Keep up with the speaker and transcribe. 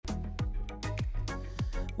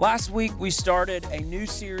Last week, we started a new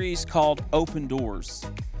series called Open Doors.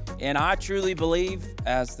 And I truly believe,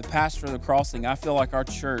 as the pastor of the Crossing, I feel like our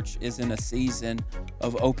church is in a season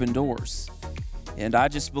of open doors. And I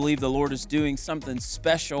just believe the Lord is doing something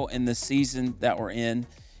special in the season that we're in.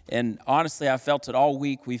 And honestly, I felt it all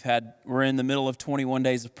week. We're in the middle of 21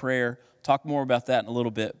 days of prayer. Talk more about that in a little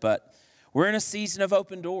bit. But we're in a season of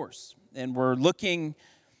open doors. And we're looking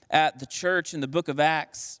at the church in the book of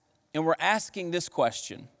Acts. And we're asking this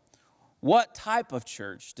question: what type of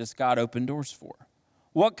church does God open doors for?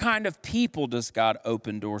 What kind of people does God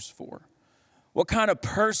open doors for? What kind of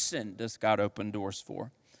person does God open doors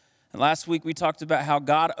for? And last week we talked about how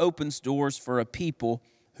God opens doors for a people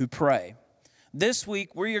who pray. This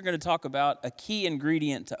week we are going to talk about a key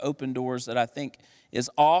ingredient to open doors that I think is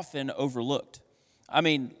often overlooked. I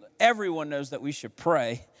mean, everyone knows that we should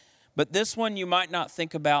pray, but this one you might not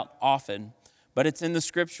think about often, but it's in the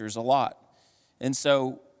scriptures a lot. And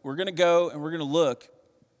so we're going to go and we're going to look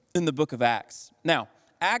in the book of Acts. Now,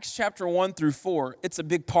 Acts chapter 1 through 4, it's a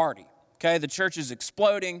big party, okay? The church is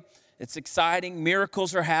exploding. It's exciting.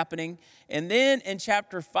 Miracles are happening. And then in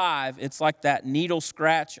chapter 5, it's like that needle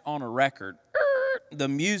scratch on a record. The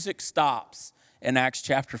music stops in Acts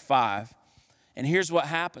chapter 5. And here's what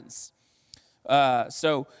happens.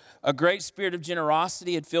 So a great spirit of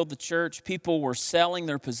generosity had filled the church. People were selling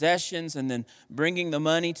their possessions and then bringing the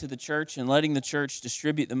money to the church and letting the church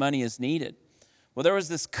distribute the money as needed. Well, there was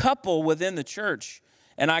this couple within the church,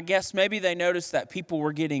 and I guess maybe they noticed that people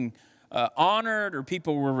were getting honored or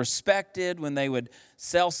people were respected when they would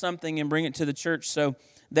sell something and bring it to the church. So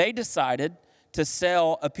they decided to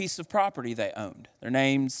sell a piece of property they owned. Their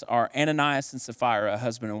names are Ananias and Sapphira, a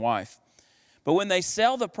husband and wife. But when they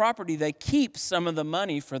sell the property, they keep some of the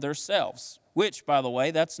money for themselves, which, by the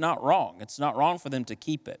way, that's not wrong. It's not wrong for them to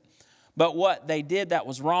keep it. But what they did that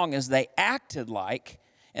was wrong is they acted like,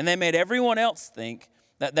 and they made everyone else think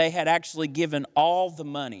that they had actually given all the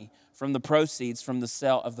money from the proceeds from the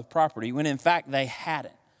sale of the property, when in fact they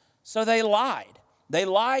hadn't. So they lied. They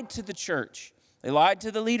lied to the church. They lied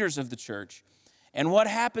to the leaders of the church. And what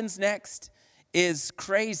happens next is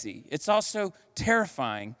crazy. It's also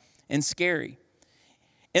terrifying and scary.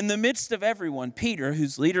 In the midst of everyone, Peter,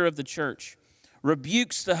 who's leader of the church,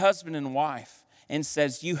 rebukes the husband and wife and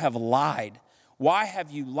says, "You have lied. Why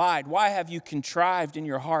have you lied? Why have you contrived in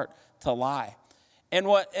your heart to lie?" And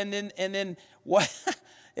then what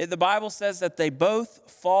the Bible says that they both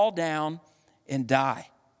fall down and die.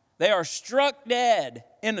 They are struck dead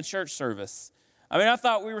in the church service. I mean, I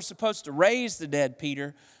thought we were supposed to raise the dead,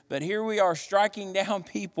 Peter, but here we are striking down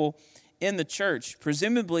people in the church.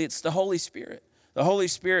 Presumably, it's the Holy Spirit. The Holy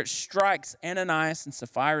Spirit strikes Ananias and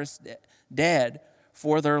Sapphira dead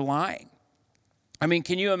for their lying. I mean,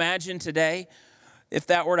 can you imagine today, if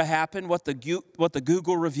that were to happen, what the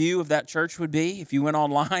Google review of that church would be if you went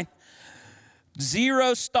online?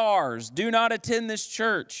 0 stars. Do not attend this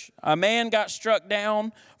church. A man got struck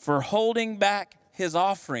down for holding back his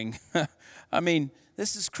offering. I mean,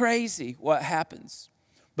 this is crazy what happens.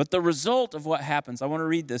 But the result of what happens, I want to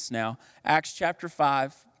read this now. Acts chapter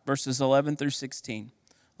 5, verses 11 through 16.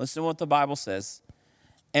 Listen to what the Bible says.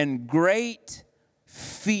 And great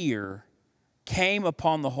fear came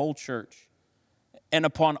upon the whole church and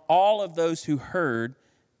upon all of those who heard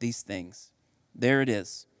these things. There it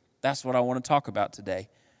is. That's what I want to talk about today.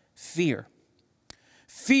 Fear.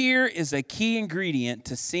 Fear is a key ingredient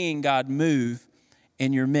to seeing God move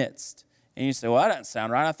in your midst. And you say, well, that doesn't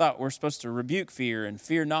sound right. I thought we're supposed to rebuke fear and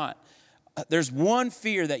fear not. There's one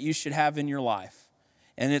fear that you should have in your life,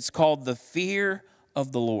 and it's called the fear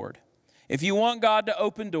of the Lord. If you want God to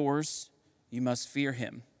open doors, you must fear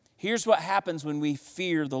him. Here's what happens when we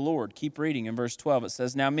fear the Lord. Keep reading in verse 12. It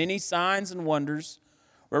says, "Now many signs and wonders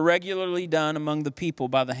were regularly done among the people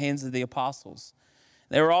by the hands of the apostles.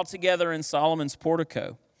 They were all together in Solomon's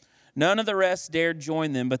portico. None of the rest dared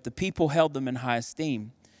join them, but the people held them in high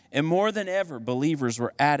esteem. And more than ever, believers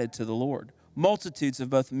were added to the Lord, multitudes of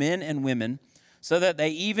both men and women, so that they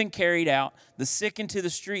even carried out the sick into the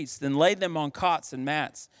streets, then laid them on cots and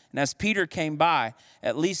mats. And as Peter came by,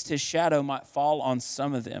 at least his shadow might fall on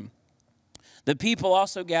some of them. The people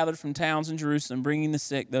also gathered from towns in Jerusalem, bringing the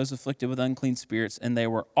sick, those afflicted with unclean spirits, and they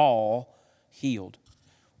were all healed."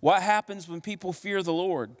 What happens when people fear the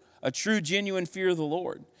Lord, a true, genuine fear of the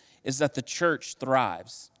Lord, is that the church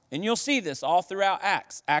thrives. And you'll see this all throughout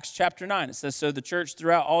Acts. Acts chapter 9, it says, "So the church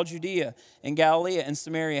throughout all Judea and Galilee and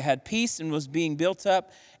Samaria had peace and was being built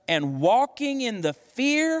up and walking in the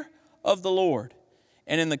fear of the Lord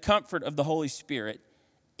and in the comfort of the Holy Spirit,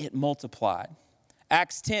 it multiplied."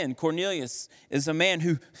 Acts 10, Cornelius is a man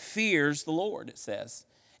who fears the Lord, it says.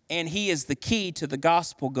 and he is the key to the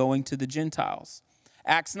gospel going to the Gentiles.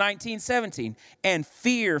 Acts 19:17, and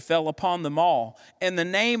fear fell upon them all, and the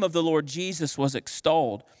name of the Lord Jesus was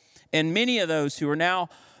extolled. And many of those who are now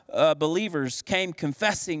believers came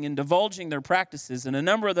confessing and divulging their practices. And a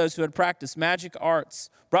number of those who had practiced magic arts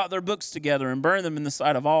brought their books together and burned them in the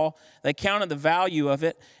sight of all. They counted the value of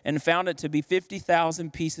it and found it to be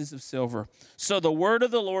 50,000 pieces of silver. So the word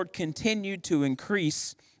of the Lord continued to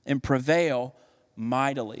increase and prevail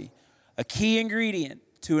mightily. A key ingredient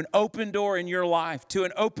to an open door in your life, to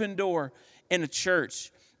an open door in a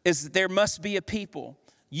church, is that there must be a people.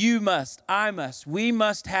 You must, I must, we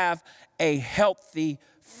must have a healthy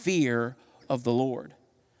fear of the Lord.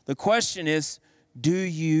 The question is, do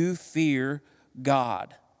you fear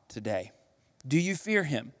God today? Do you fear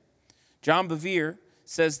him? John Bevere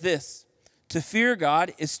says this: to fear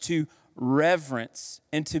God is to reverence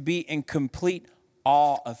and to be in complete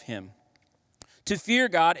awe of him. To fear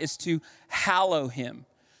God is to hallow him,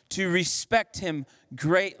 to respect him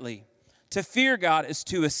greatly. To fear God is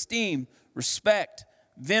to esteem, respect,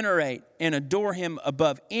 venerate, and adore him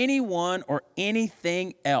above anyone or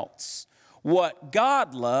anything else. What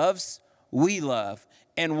God loves, we love.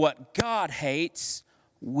 And what God hates,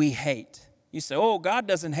 we hate. You say, oh, God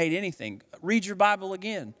doesn't hate anything. Read your Bible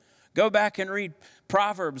again. Go back and read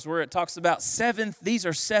Proverbs where it talks about these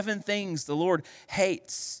are 7 things the Lord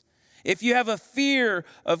hates. If you have a fear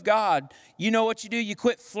of God, you know what you do? You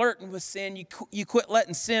quit flirting with sin. You quit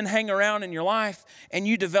letting sin hang around in your life, and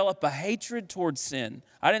you develop a hatred towards sin.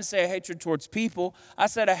 I didn't say a hatred towards people. I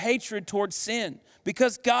said a hatred towards sin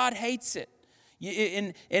because God hates it.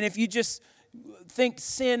 And if you just think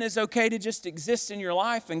sin is okay to just exist in your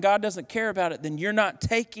life and God doesn't care about it, then you're not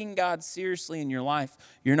taking God seriously in your life.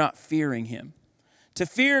 You're not fearing him. To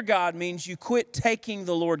fear God means you quit taking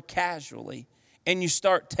the Lord casually and you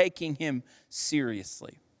start taking him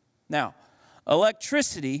seriously. Now,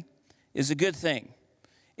 electricity is a good thing.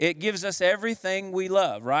 It gives us everything we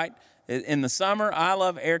love, right? In the summer, I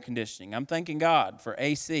love air conditioning. I'm thanking God for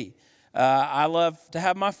AC. I love to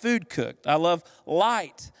have my food cooked. I love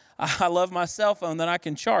light. I love my cell phone that I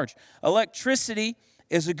can charge. Electricity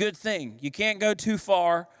is a good thing. You can't go too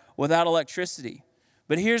far without electricity.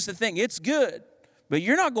 But here's the thing. It's good, but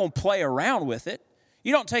you're not going to play around with it.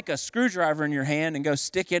 You don't take a screwdriver in your hand and go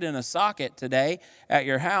stick it in a socket today at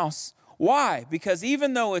your house. Why? Because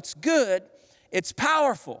even though it's good, it's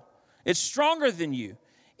powerful. It's stronger than you.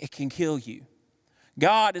 It can kill you.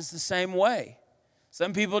 God is the same way.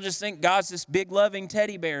 Some people just think God's this big loving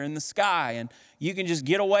teddy bear in the sky and you can just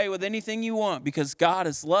get away with anything you want because God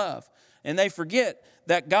is love. And they forget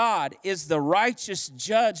that God is the righteous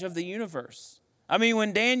judge of the universe. I mean,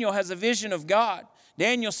 when Daniel has a vision of God,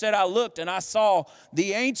 Daniel said, I looked and I saw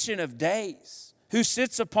the Ancient of Days who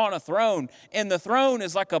sits upon a throne, and the throne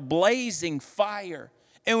is like a blazing fire.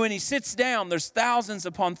 And when he sits down, there's thousands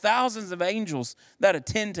upon thousands of angels that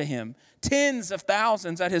attend to him, tens of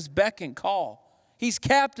thousands at his beck and call. He's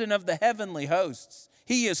captain of the heavenly hosts.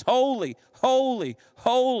 He is holy, holy,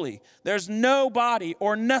 holy. There's nobody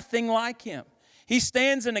or nothing like him. He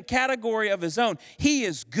stands in a category of his own. He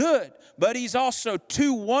is good, but he's also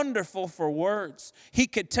too wonderful for words. He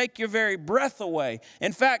could take your very breath away.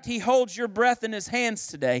 In fact, he holds your breath in his hands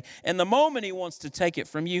today, and the moment he wants to take it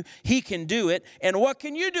from you, he can do it. And what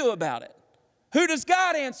can you do about it? Who does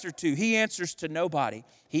God answer to? He answers to nobody.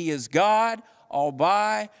 He is God all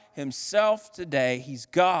by himself today. He's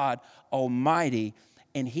God Almighty,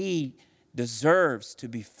 and he deserves to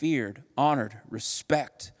be feared, honored,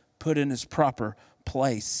 respect, put in his proper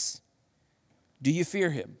place. Do you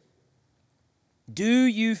fear him? Do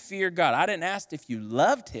you fear God? I didn't ask if you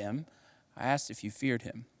loved him. I asked if you feared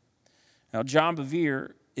him. Now, John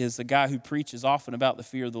Bevere is a guy who preaches often about the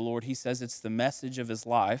fear of the Lord. He says it's the message of his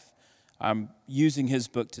life. I'm using his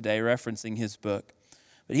book today, referencing his book.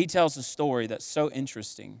 But he tells a story that's so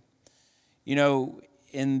interesting. You know,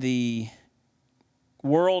 in the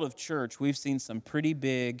world of church, we've seen some pretty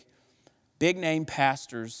big name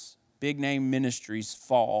pastors, big name ministries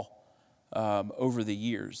fall over the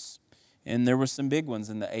years. And there were some big ones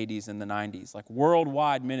in the 80s and the 90s, like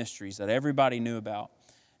worldwide ministries that everybody knew about.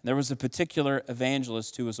 And there was a particular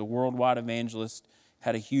evangelist who was a worldwide evangelist,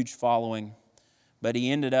 had a huge following, but he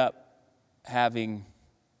ended up having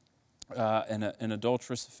an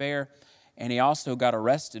adulterous affair, and he also got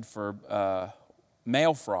arrested for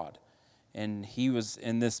mail fraud. And he was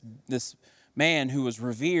in this man who was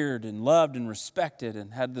revered and loved and respected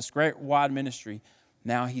and had this great wide ministry.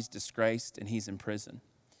 Now he's disgraced and he's in prison.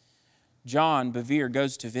 John Bevere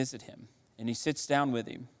goes to visit him, and he sits down with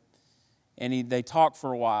him, and they talk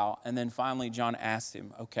for a while, and then finally John asks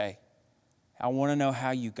him, okay, I want to know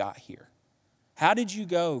how you got here. How did you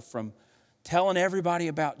go from telling everybody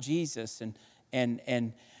about Jesus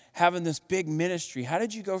and having this big ministry? How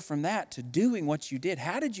did you go from that to doing what you did?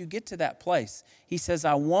 How did you get to that place? He says,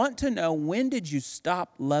 I want to know, when did you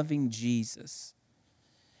stop loving Jesus?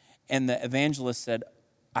 And the evangelist said,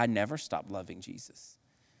 I never stopped loving Jesus.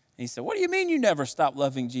 And he said, what do you mean you never stopped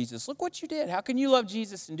loving Jesus? Look what you did. How can you love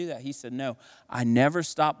Jesus and do that? He said, no, I never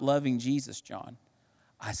stopped loving Jesus, John.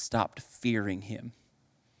 I stopped fearing him.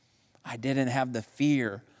 I didn't have the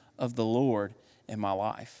fear of the Lord in my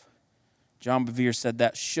life. John Bevere said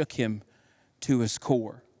that shook him to his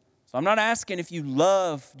core. So I'm not asking if you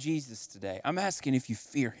love Jesus today. I'm asking if you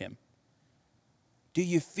fear him. Do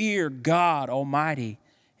you fear God Almighty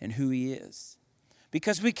and who he is?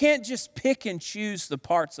 Because we can't just pick and choose the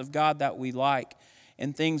parts of God that we like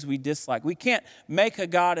and things we dislike. We can't make a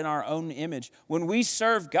God in our own image. When we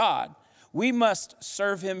serve God, we must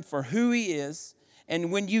serve him for who he is. And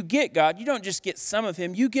when you get God, you don't just get some of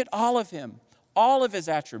him, you get all of him, all of his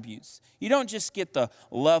attributes. You don't just get the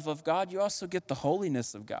love of God, you also get the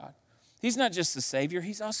holiness of God. He's not just the Savior,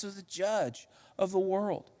 he's also the judge of the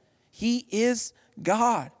world. He is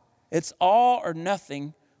God. It's all or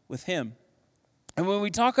nothing with him. And when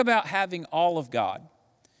we talk about having all of God,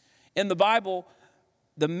 in the Bible,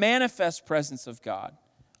 the manifest presence of God,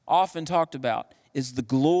 often talked about, is the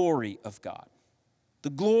glory of God. The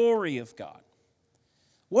glory of God.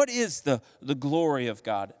 What is the glory of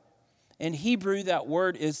God? In Hebrew, that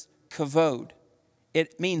word is kavod.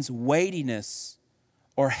 It means weightiness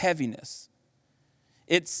or heaviness.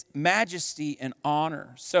 It's majesty and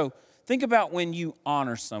honor. So think about when you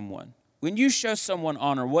honor someone. When you show someone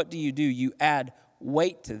honor, what do? You add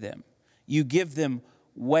weight to them. You give them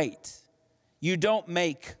weight. You don't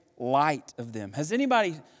make light of them. Has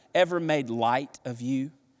anybody ever made light of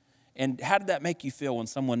you? And how did that make you feel when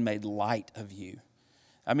someone made light of you?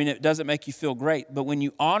 I mean, it doesn't make you feel great, but when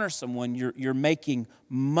you honor someone, you're making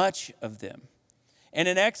much of them. And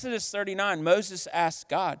in Exodus 39, Moses asked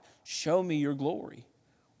God, show me your glory.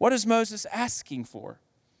 What is Moses asking for?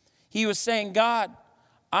 He was saying, God,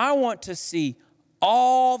 I want to see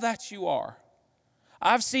all that you are.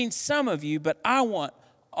 I've seen some of you, but I want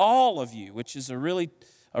all of you, which is a really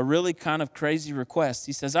kind of crazy request.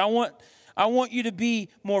 He says, I want you to be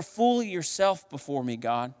more fully yourself before me,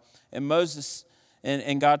 God. And Moses,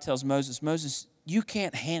 and God tells Moses, Moses, you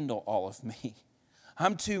can't handle all of me.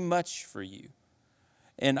 I'm too much for you.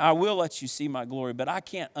 And I will let you see my glory, but I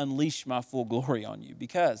can't unleash my full glory on you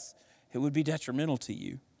because it would be detrimental to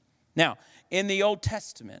you. Now, in the Old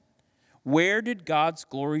Testament, where did God's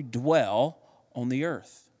glory dwell on the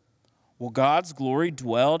earth? Well, God's glory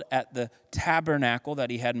dwelled at the tabernacle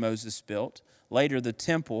that he had Moses built, later the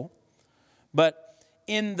temple. But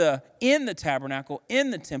in the tabernacle,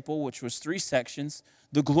 in the temple, which was 3 sections,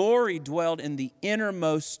 the glory dwelled in the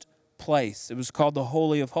innermost place. It was called the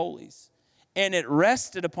Holy of Holies. And it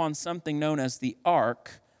rested upon something known as the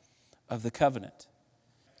Ark of the Covenant.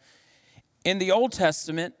 In the Old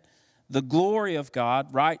Testament, the glory of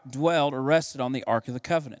God, dwelled or rested on the Ark of the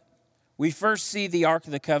Covenant. We first see the Ark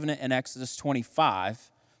of the Covenant in Exodus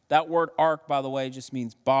 25. That word ark, by the way, just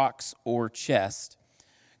means box or chest.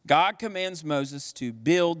 God commands Moses to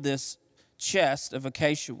build this chest of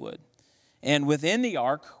acacia wood. And within the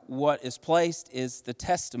ark, what is placed is the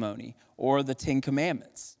testimony or the 10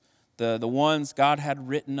 Commandments. The ones God had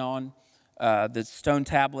written on the stone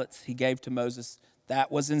tablets he gave to Moses,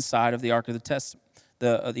 that was inside of the Ark of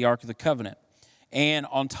the Ark of the Covenant. And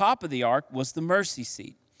on top of the ark was the mercy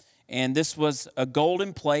seat. And this was a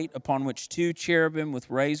golden plate upon which 2 cherubim with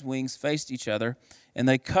raised wings faced each other, and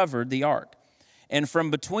they covered the ark. And from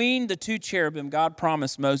between the 2 cherubim, God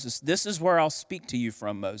promised Moses, this is where I'll speak to you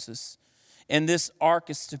from, Moses. And this ark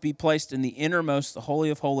is to be placed in the innermost, the Holy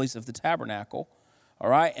of Holies of the tabernacle. All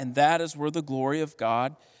right, and that is where the glory of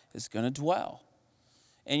God is going to dwell.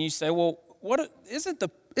 And you say, well,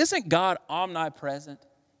 isn't God omnipresent?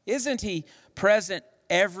 Isn't he present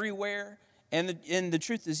everywhere? And the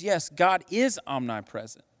truth is, yes, God is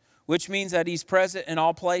omnipresent, which means that he's present in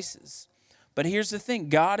all places. But here's the thing,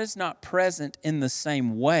 God is not present in the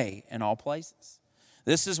same way in all places.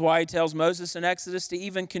 This is why he tells Moses in Exodus to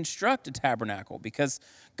even construct a tabernacle, because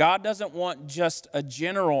God doesn't want just a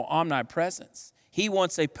general omnipresence. He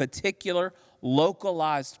wants a particular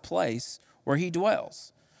localized place where he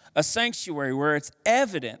dwells, a sanctuary where it's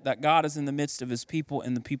evident that God is in the midst of his people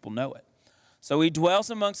and the people know it. So he dwells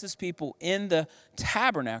amongst his people in the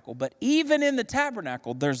tabernacle, but even in the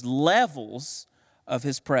tabernacle, there's levels of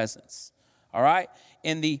his presence. All right?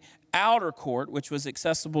 In the outer court, which was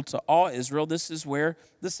accessible to all Israel, this is where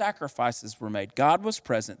the sacrifices were made. God was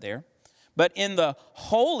present there. But in the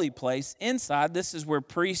holy place inside, this is where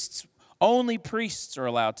only priests are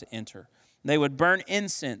allowed to enter. They would burn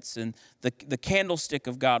incense, and the candlestick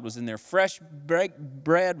of God was in there. Fresh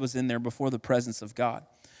bread was in there before the presence of God.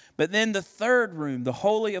 But then the third room, the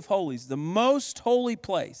Holy of Holies, the most holy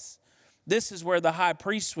place, this is where the high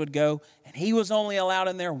priest would go, and he was only allowed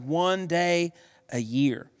in there one day a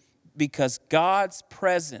year because God's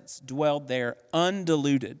presence dwelled there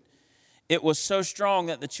undiluted. It was so strong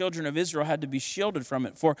that the children of Israel had to be shielded from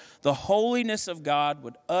it, for the holiness of God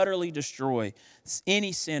would utterly destroy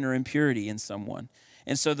any sin or impurity in someone.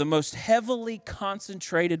 And so the most heavily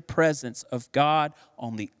concentrated presence of God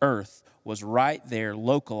on the earth was right there,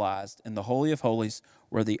 localized in the Holy of Holies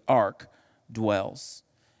where the ark dwells.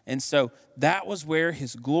 And so that was where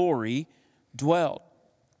his glory dwelled.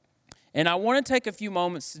 And I want to take a few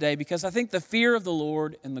moments today because I think the fear of the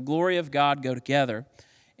Lord and the glory of God go together.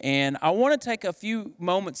 And I want to take a few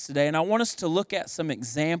moments today, and I want us to look at some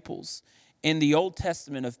examples in the Old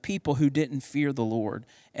Testament of people who didn't fear the Lord.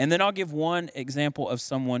 And then I'll give one example of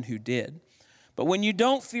someone who did. But when you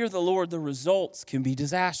don't fear the Lord, the results can be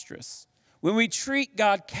disastrous. When we treat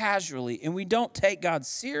God casually and we don't take God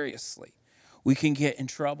seriously, we can get in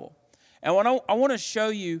trouble. And I want to show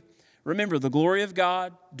you, remember, the glory of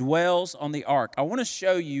God dwells on the ark. I want to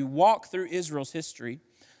show you, walk through Israel's history,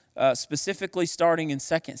 specifically starting in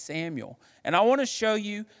 2 Samuel. And I want to show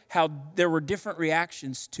you how there were different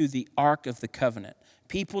reactions to the Ark of the Covenant.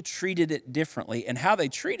 People treated it differently, and how they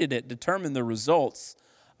treated it determined the results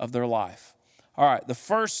of their life. All right, the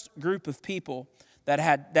first group of people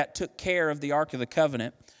that took care of the Ark of the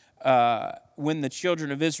Covenant when the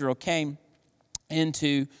children of Israel came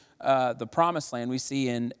into the Promised Land, we see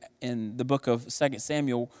in the book of 2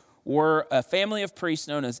 Samuel, were a family of priests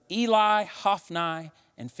known as Eli, Hophni,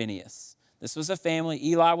 and Phinehas. This was a family.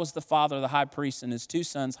 Eli was the father of the high priest, and his two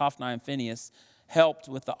sons, Hophni and Phinehas, helped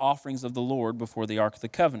with the offerings of the Lord before the Ark of the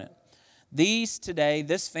Covenant.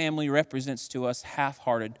 This family represents to us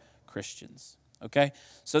half-hearted Christians. Okay?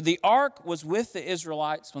 So the ark was with the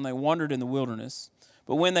Israelites when they wandered in the wilderness,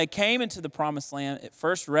 but when they came into the Promised Land, it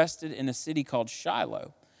first rested in a city called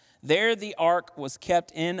Shiloh. There the ark was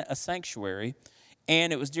kept in a sanctuary,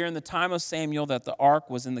 and it was during the time of Samuel that the ark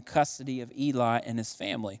was in the custody of Eli and his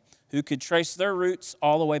family, who could trace their roots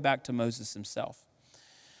all the way back to Moses himself.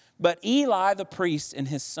 But Eli, the priest, and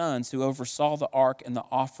his sons who oversaw the ark and the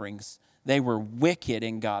offerings, they were wicked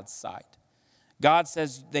in God's sight. God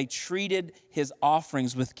says they treated his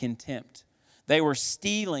offerings with contempt. They were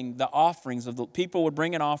stealing the offerings of the people. Would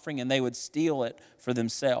bring an offering and they would steal it for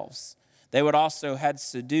themselves. They would also had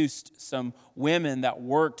seduced some women that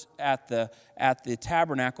worked at the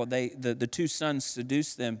tabernacle. The two sons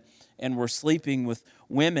seduced them and were sleeping with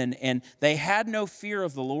women, and they had no fear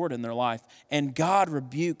of the Lord in their life. And God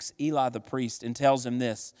rebukes Eli the priest and tells him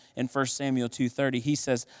this in 1 Samuel 2:30. He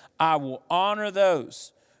says, "I will honor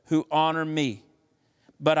those who honor me,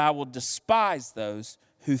 but I will despise those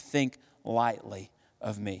who think lightly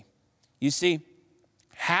of me." You see,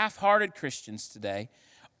 half-hearted Christians today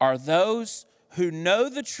are those who know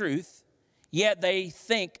the truth, yet they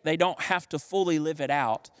think they don't have to fully live it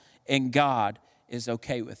out, and God is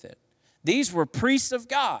okay with it. These were priests of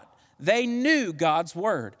God. They knew God's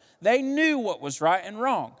word. They knew what was right and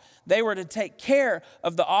wrong. They were to take care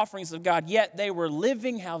of the offerings of God, yet they were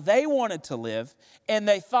living how they wanted to live, and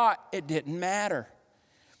they thought it didn't matter.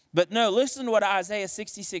 But no, listen to what Isaiah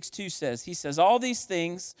 66:2 says. He says, "All these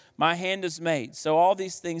things my hand has made. So all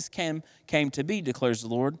these things came to be, declares the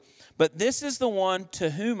Lord. But this is the one to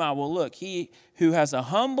whom I will look, he who has a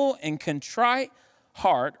humble and contrite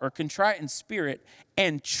heart," or contrite in spirit,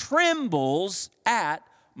 "and trembles at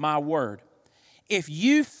my word." If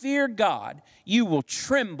you fear God, you will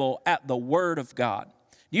tremble at the word of God.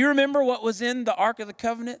 Do you remember what was in the Ark of the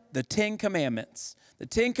Covenant? The 10 Commandments. The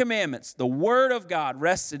 10 Commandments, the word of God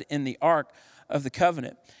rested in the Ark of the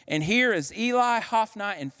Covenant. And here is Eli,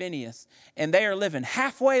 Hophni, and Phinehas, and they are living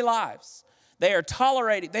halfway lives. They are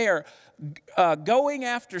tolerating, they are going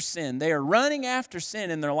after sin. They are running after sin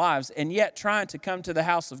in their lives, and yet trying to come to the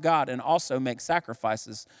house of God and also make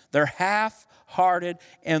sacrifices. They're half-hearted,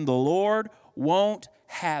 and the Lord won't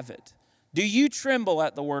have it. Do you tremble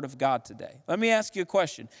at the word of God today? Let me ask you a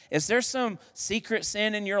question. Is there some secret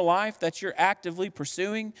sin in your life that you're actively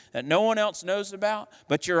pursuing that no one else knows about,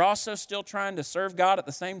 but you're also still trying to serve God at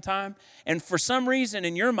the same time? And for some reason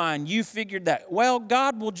in your mind, you figured that, well,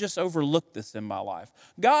 God will just overlook this in my life.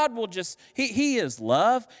 God will just, He is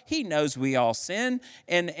love. He knows we all sin,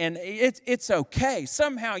 and it's okay.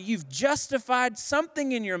 Somehow you've justified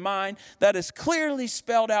something in your mind that is clearly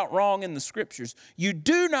spelled out wrong in the scriptures. You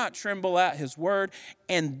do not tremble out his word,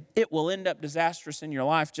 and it will end up disastrous in your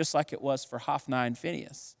life, just like it was for Hophni and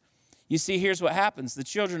Phinehas. You see, here's what happens. The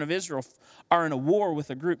children of Israel are in a war with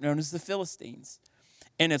a group known as the Philistines,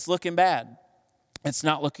 and it's looking bad. It's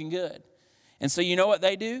not looking good. And so you know what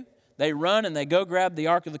they do? They run and they go grab the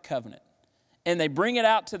Ark of the Covenant, and they bring it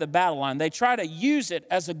out to the battle line. They try to use it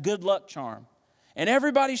as a good luck charm. And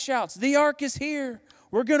everybody shouts, the Ark is here.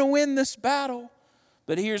 We're going to win this battle.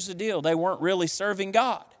 But here's the deal. They weren't really serving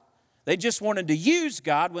God. They just wanted to use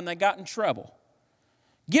God when they got in trouble.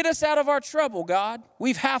 Get us out of our trouble, God.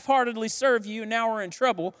 We've half-heartedly served you, and now we're in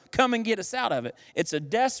trouble. Come and get us out of it. It's a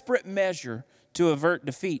desperate measure to avert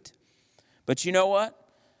defeat. But you know what?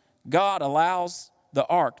 God allows the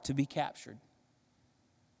ark to be captured.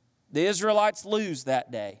 The Israelites lose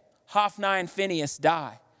that day. Hophni and Phinehas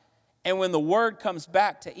die. And when the word comes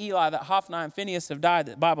back to Eli that Hophni and Phinehas have died,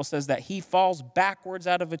 the Bible says that he falls backwards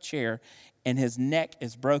out of a chair and his neck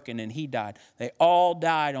is broken and he died. They all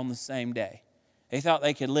died on the same day. They thought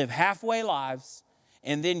they could live halfway lives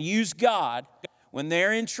and then use God when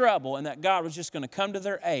they're in trouble, and that God was just going to come to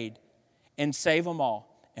their aid and save them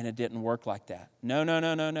all. And it didn't work like that.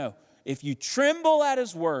 No. If you tremble at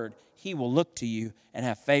his word, he will look to you and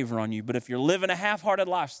have favor on you. But if you're living a half-hearted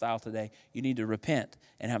lifestyle today, you need to repent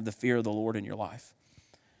and have the fear of the Lord in your life.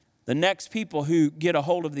 The next people who get a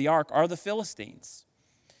hold of the ark are the Philistines.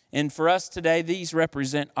 And for us today, these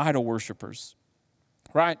represent idol worshipers,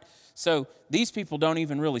 right? So these people don't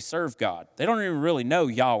even really serve God. They don't even really know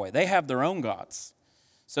Yahweh. They have their own gods.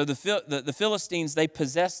 So the Philistines, they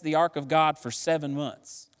possess the ark of God for 7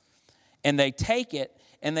 months. And they take it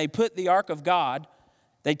and they put the ark of God,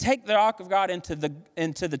 they take the ark of God into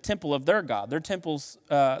the temple of their God.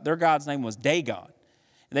 Their God's name was Dagon.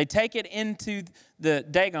 They take it into the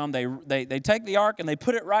Dagon. They take the ark and they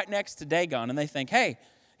put it right next to Dagon. And they think, hey,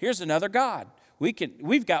 here's another God.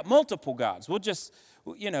 We've got multiple gods. We'll just,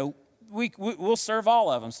 we'll serve all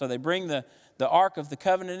of them. So they bring the Ark of the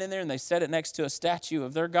Covenant in there and they set it next to a statue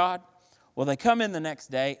of their God. Well, they come in the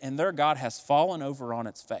next day and their God has fallen over on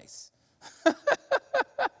its face.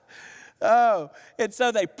 And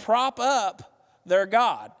so they prop up their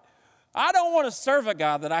God. I don't want to serve a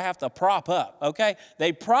God that I have to prop up, okay?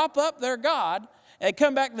 They prop up their God and they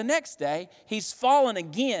come back the next day. He's fallen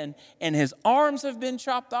again and his arms have been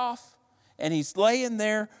chopped off and he's laying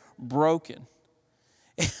there broken.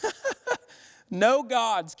 No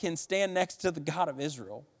gods can stand next to the God of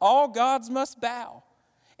Israel. All gods must bow.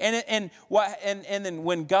 And then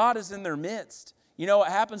when God is in their midst, you know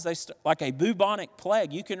what happens? Like a bubonic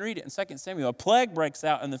plague. You can read it in 2 Samuel. A plague breaks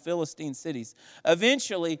out in the Philistine cities.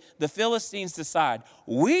 Eventually, the Philistines decide,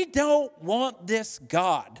 we don't want this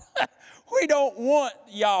God. We don't want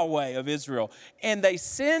Yahweh of Israel. And they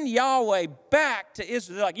send Yahweh back to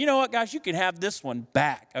Israel. They're like, you know what, guys? You can have this one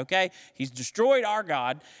back, okay? He's destroyed our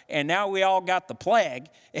God, and now we all got the plague.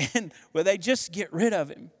 And they just get rid of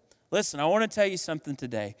him. Listen, I want to tell you something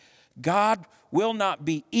today. God will not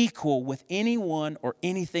be equal with anyone or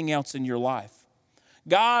anything else in your life.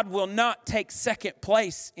 God will not take second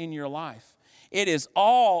place in your life. It is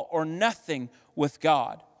all or nothing with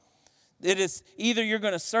God. It is either you're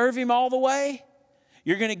going to serve him all the way,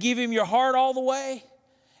 you're going to give him your heart all the way,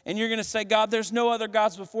 and you're going to say, God, there's no other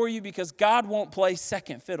gods before you, because God won't play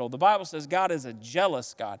second fiddle. The Bible says God is a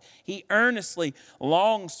jealous God. He earnestly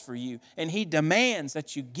longs for you, and he demands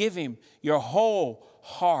that you give him your whole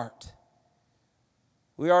heart.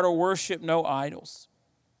 We are to worship no idols.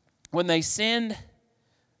 When they send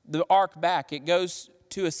the ark back, it goes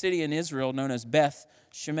to a city in Israel known as Beth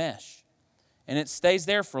Shemesh. And it stays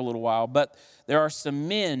there for a little while. But there are some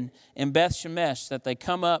men in Beth Shemesh that they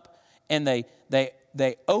come up and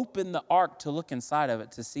they open the ark to look inside of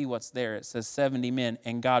it to see what's there. It says 70 men,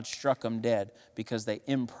 and God struck them dead because they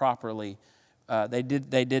improperly, they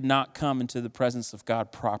did not come into the presence of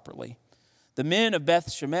God properly. The men of Beth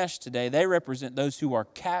Shemesh today, they represent those who are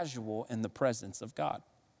casual in the presence of God.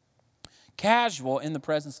 Casual in the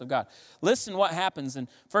presence of God. Listen what happens in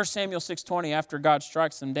 1 Samuel 6:20 after God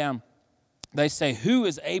strikes them down. They say, who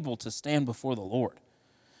is able to stand before the Lord?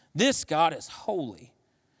 This God is holy.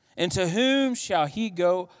 And to whom shall he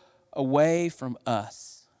go away from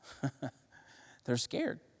us? They're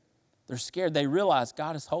scared. They're scared. They realize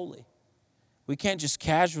God is holy. We can't just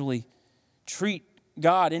casually treat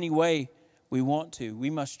God any way we want to. We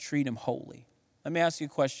must treat him holy. Let me ask you a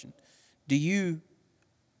question. Do you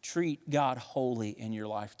treat God holy in your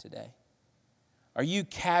life today? Are you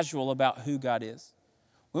casual about who God is?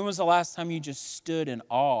 When was the last time you just stood in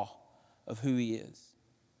awe of who he is?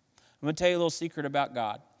 I'm going to tell you a little secret about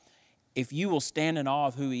God. If you will stand in awe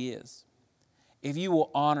of who he is, if you will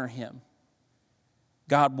honor him,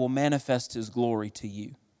 God will manifest his glory to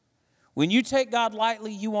you. When you take God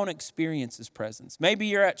lightly, you won't experience his presence. Maybe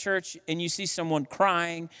you're at church and you see someone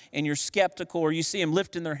crying and you're skeptical, or you see them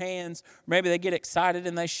lifting their hands. Maybe they get excited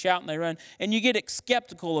and they shout and they run. And you get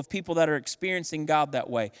skeptical of people that are experiencing God that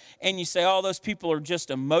way. And you say, oh, those people are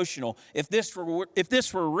just emotional. If this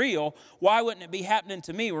were real, why wouldn't it be happening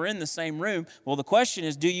to me? We're in the same room. Well, the question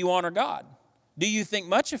is, do you honor God? Do you think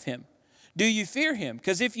much of him? Do you fear him?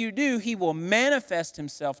 Because if you do, he will manifest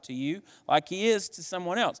himself to you like he is to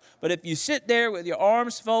someone else. But if you sit there with your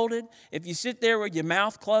arms folded, if you sit there with your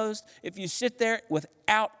mouth closed, if you sit there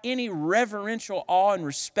without any reverential awe and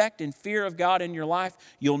respect and fear of God in your life,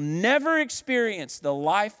 you'll never experience the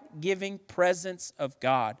life-giving presence of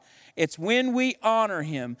God. It's when we honor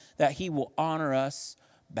him that he will honor us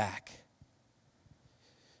back.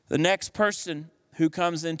 The next person who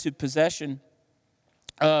comes into possession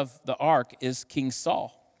of the ark is King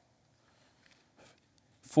Saul.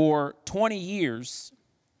 For 20 years,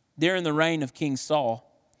 during the reign of King Saul,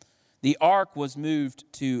 the ark was moved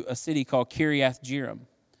to a city called Kiriath Jearim,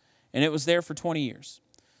 and it was there for 20 years.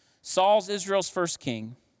 Saul's Israel's first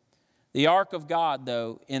king. The ark of God,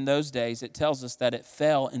 though, in those days, it tells us that it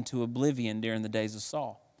fell into oblivion during the days of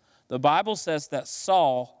Saul. The Bible says that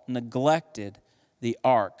Saul neglected the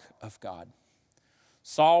ark of God.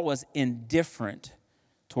 Saul was indifferent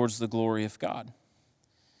towards the glory of God.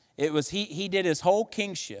 It was he did his whole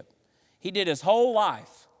kingship. He did his whole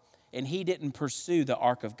life, and he didn't pursue the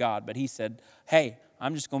ark of God, but he said, hey,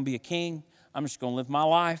 I'm just going to be a king. I'm just going to live my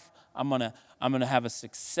life. I'm going to have a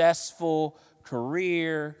successful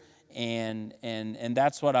career, and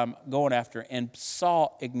that's what I'm going after. And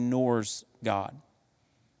Saul ignores God.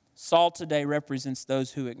 Saul today represents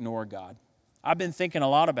those who ignore God. I've been thinking a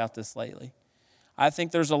lot about this lately. I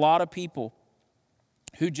think there's a lot of people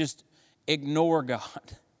who just ignore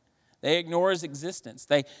God. They ignore his existence.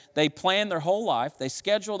 They plan their whole life. They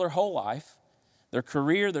schedule their whole life, their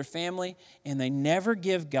career, their family, and they never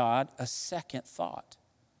give God a second thought.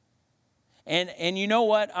 And you know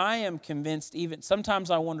what? I am convinced, even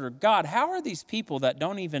sometimes I wonder, God, how are these people that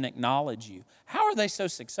don't even acknowledge you? How are they so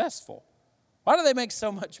successful? Why do they make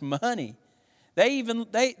so much money?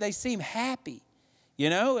 They seem happy. You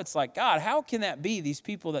know, it's like, God, how can that be? These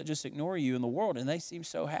people that just ignore you in the world, and they seem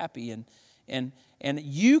so happy. And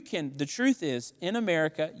you can, the truth is, in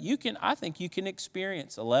America, I think you can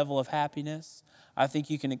experience a level of happiness. I think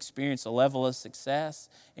you can experience a level of success,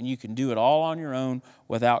 and you can do it all on your own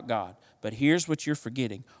without God. But here's what you're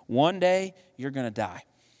forgetting. One day, you're going to die.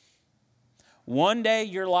 One day,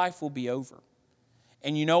 your life will be over.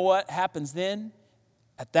 And you know what happens then?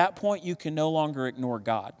 At that point, you can no longer ignore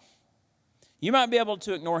God. You might be able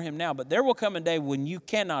to ignore him now, but there will come a day when you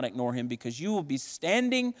cannot ignore him because you will be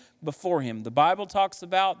standing before him. The Bible talks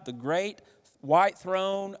about the great white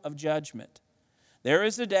throne of judgment. There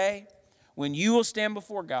is a day when you will stand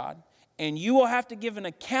before God and you will have to give an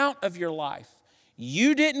account of your life.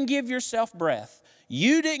 You didn't give yourself breath.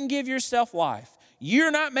 You didn't give yourself life.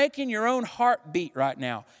 You're not making your own heart beat right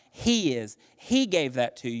now. He is. He gave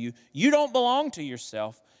that to you. You don't belong to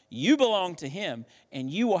yourself. You belong to him,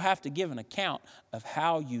 and you will have to give an account of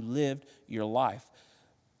how you lived your life.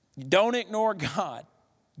 Don't ignore God.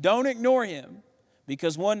 Don't ignore him,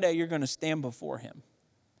 because one day you're going to stand before him.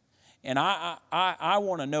 And I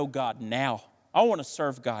want to know God now. I want to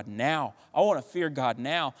serve God now. I want to fear God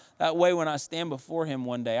now. That way when I stand before him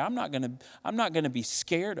one day, I'm not going to be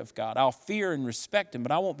scared of God. I'll fear and respect him,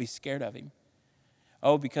 but I won't be scared of him.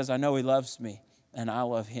 Oh, because I know he loves me, and I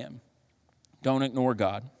love him. Don't ignore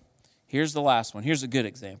God. Here's the last one. Here's a good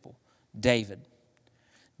example. David.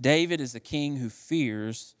 David is a king who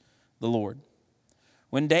fears the Lord.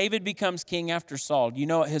 When David becomes king after Saul, do you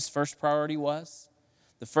know what his first priority was?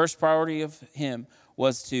 The first priority of him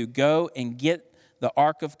was to go and get the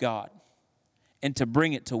ark of God and to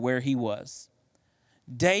bring it to where he was.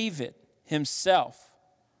 David himself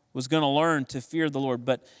was going to learn to fear the Lord,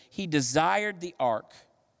 but he desired the ark.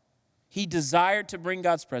 He desired to bring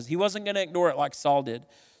God's presence. He wasn't going to ignore it like Saul did.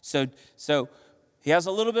 So he has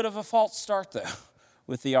a little bit of a false start, though,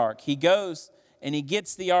 with the ark. He goes and he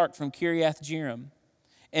gets the ark from Kiriath Jearim,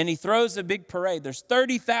 and he throws a big parade. There's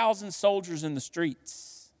 30,000 soldiers in the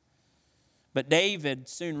streets. But David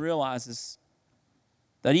soon realizes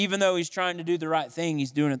that even though he's trying to do the right thing,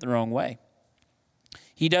 he's doing it the wrong way.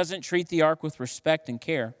 He doesn't treat the ark with respect and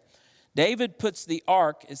care. David puts the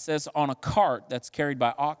ark, it says, on a cart that's carried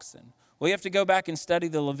by oxen. Well, you have to go back and study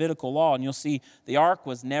the Levitical law, and you'll see the ark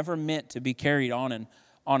was never meant to be carried on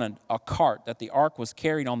a cart, that the ark was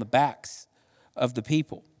carried on the backs of the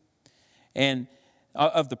people and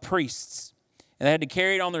of the priests. And they had to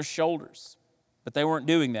carry it on their shoulders. But they weren't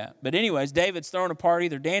doing that. But anyways, David's throwing a party.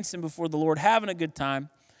 They're dancing before the Lord, having a good time.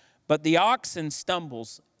 But the oxen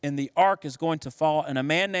stumbles, and the ark is going to fall. And a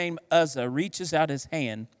man named Uzzah reaches out his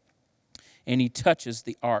hand, and he touches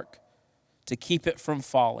the ark to keep it from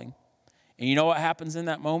falling. And you know what happens in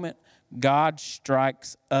that moment? God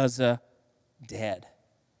strikes Uzzah dead.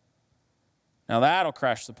 Now that'll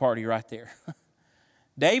crash the party right there.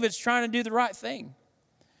 David's trying to do the right thing,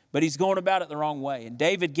 but he's going about it the wrong way. And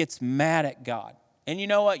David gets mad at God. And you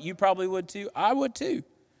know what? You probably would too. I would too.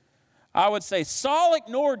 I would say, Saul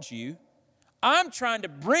ignored you. I'm trying to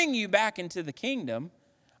bring you back into the kingdom.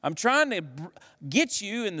 I'm trying to get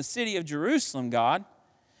you in the city of Jerusalem, God.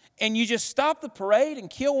 And you just stop the parade and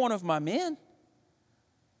kill one of my men.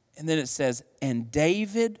 And then it says, and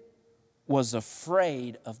David was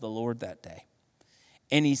afraid of the Lord that day.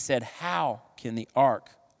 And he said, how can the ark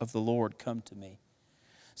of the Lord come to me?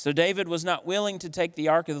 So David was not willing to take the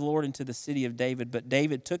ark of the Lord into the city of David, but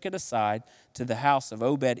David took it aside to the house of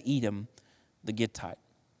Obed-Edom, the Gittite.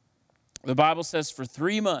 The Bible says for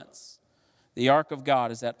 3 months, the ark of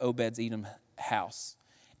God is at Obed-Edom's house.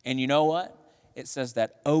 And you know what? It says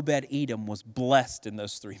that Obed-Edom was blessed in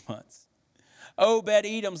those 3 months.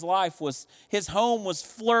 Obed-Edom's his home was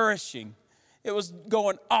flourishing. It was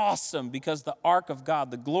going awesome because the ark of God,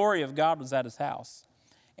 the glory of God was at his house.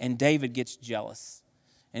 And David gets jealous.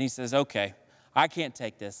 And he says, okay, I can't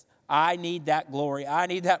take this. I need that glory. I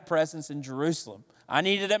need that presence in Jerusalem. I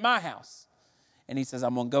need it at my house. And he says,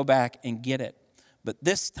 I'm going to go back and get it. But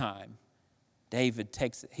this time, David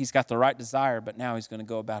takes it. He's got the right desire, but now he's going to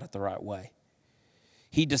go about it the right way.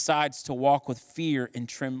 He decides to walk with fear and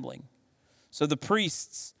trembling. So the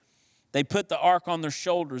priests, they put the ark on their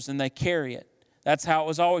shoulders and they carry it. That's how it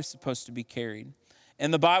was always supposed to be carried.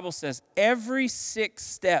 And the Bible says every 6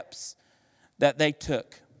 steps that they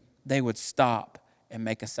took, they would stop and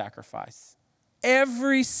make a sacrifice.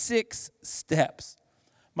 Every 6 steps.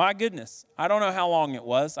 My goodness, I don't know how long it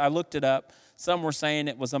was. I looked it up. Some were saying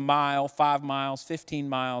it was a mile, 5 miles, 15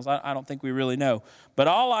 miles. I don't think we really know. But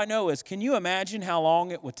all I know is, can you imagine how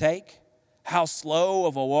long it would take? How slow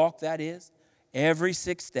of a walk that is? Every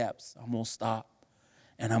 6 steps, I'm going to stop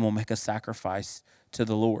and I'm going to make a sacrifice to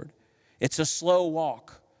the Lord. It's a slow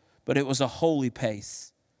walk, but it was a holy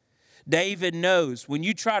pace. David knows when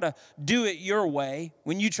you try to do it your way,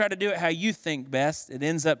 when you try to do it how you think best, it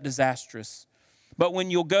ends up disastrous. But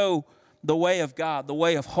when you'll go the way of God, the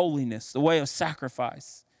way of holiness, the way of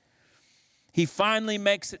sacrifice, he finally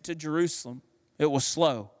makes it to Jerusalem. It was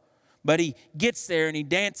slow, but he gets there and he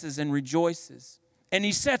dances and rejoices. And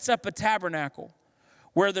he sets up a tabernacle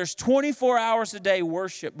where there's 24 hours a day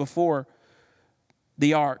worship before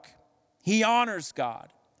the ark. He honors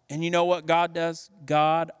God. And you know what God does?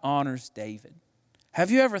 God honors David.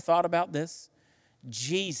 Have you ever thought about this?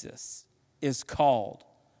 Jesus is called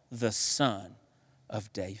the Son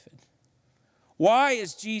of David. Why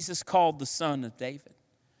is Jesus called the Son of David?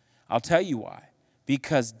 I'll tell you why.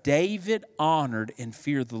 Because David honored and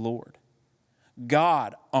feared the Lord.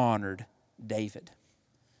 God honored David.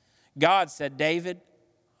 God said, David,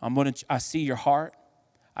 I see your heart.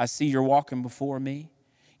 I see you're walking before me.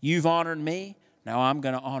 You've honored me. Now I'm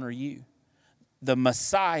going to honor you. The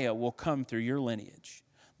Messiah will come through your lineage.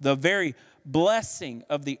 The very blessing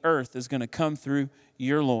of the earth is going to come through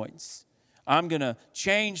your loins. I'm going to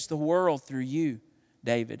change the world through you,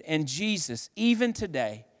 David. And Jesus, even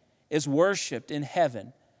today, is worshiped in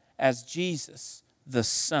heaven as Jesus, the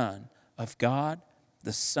Son of God,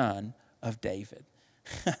 the Son of David.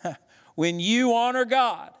 When you honor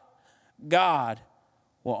God, God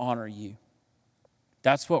will honor you.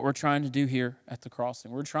 That's what we're trying to do here at the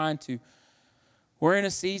Crossing. We're in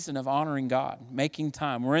a season of honoring God, making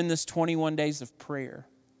time. We're in this 21 days of prayer.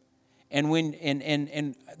 And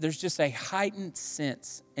there's just a heightened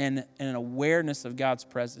sense and an awareness of God's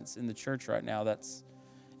presence in the church right now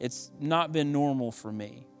it's not been normal for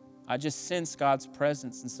me. I just sense God's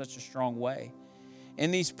presence in such a strong way. In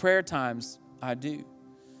these prayer times, I do.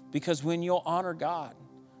 Because when you'll honor God,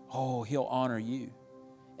 He'll honor you.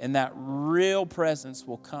 And that real presence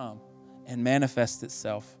will come and manifest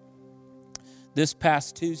itself. This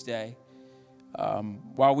past Tuesday,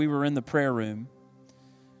 while we were in the prayer room,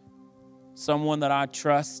 someone that I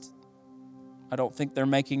trust, I don't think they're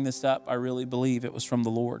making this up. I really believe it was from the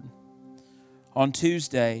Lord. On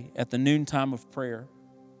Tuesday, at the noontime of prayer,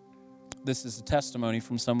 this is a testimony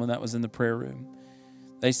from someone that was in the prayer room.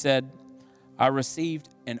 They said, I received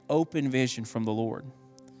an open vision from the Lord.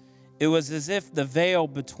 It was as if the veil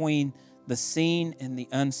between the seen and the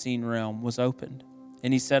unseen realm was opened.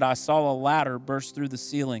 And he said, I saw a ladder burst through the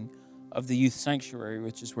ceiling of the youth sanctuary,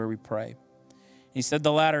 which is where we pray. He said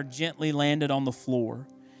the ladder gently landed on the floor,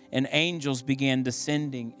 and angels began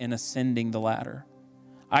descending and ascending the ladder.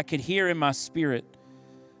 I could hear in my spirit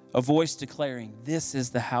a voice declaring, "This is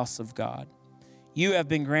the house of God. You have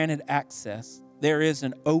been granted access. There is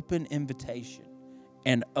an open invitation,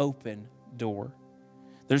 an open door.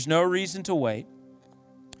 There's no reason to wait.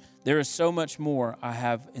 There is so much more I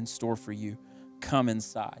have in store for you. Come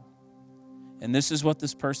inside." And this is what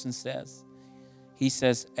this person says. He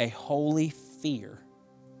says, "A holy fear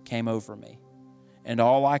came over me, and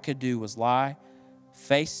all I could do was lie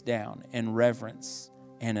face down in reverence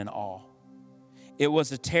and in awe. It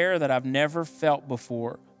was a terror that I've never felt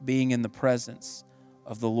before, being in the presence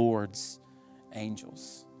of the Lord's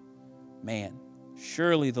angels." Man,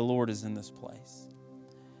 surely the Lord is in this place.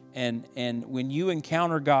 And when you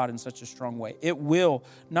encounter God in such a strong way, it will,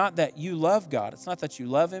 not that you love God, it's not that you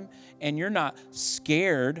love him and you're not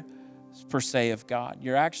scared per se of God.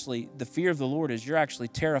 You're actually, the fear of the Lord is you're actually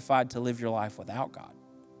terrified to live your life without God.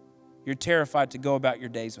 You're terrified to go about your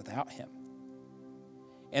days without him.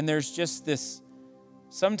 And there's just this,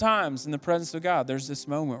 sometimes in the presence of God, there's this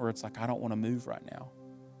moment where it's like, I don't want to move right now.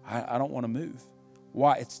 I don't want to move.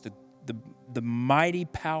 Why? It's the mighty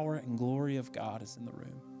power and glory of God is in the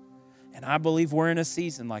room. And I believe we're in a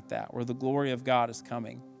season like that where the glory of God is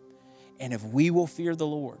coming. And if we will fear the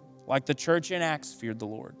Lord, like the church in Acts feared the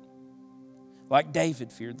Lord, like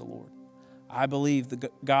David feared the Lord, I believe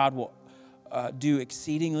that God will do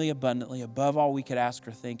exceedingly abundantly above all we could ask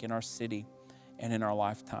or think in our city and in our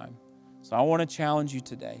lifetime. So I want to challenge you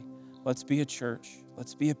today. Let's be a church.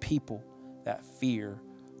 Let's be a people that fear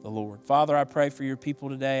the Lord. Father, I pray for your people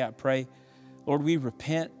today. I pray, Lord, we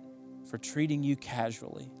repent for treating you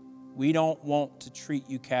casually. We don't want to treat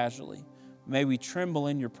you casually. May we tremble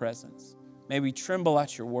in your presence. May we tremble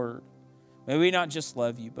at your word. May we not just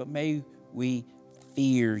love you, but may we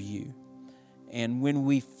fear you. And when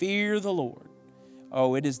we fear the Lord,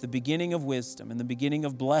 it is the beginning of wisdom and the beginning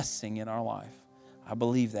of blessing in our life. I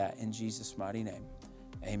believe that in Jesus' mighty name.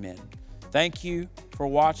 Amen. Thank you for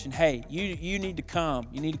watching. Hey, you need to come.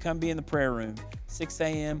 You need to come be in the prayer room, 6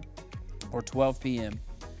 a.m. or 12 p.m.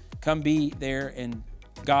 Come be there, and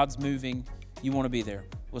God's moving. You want to be there.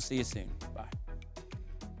 We'll see you soon.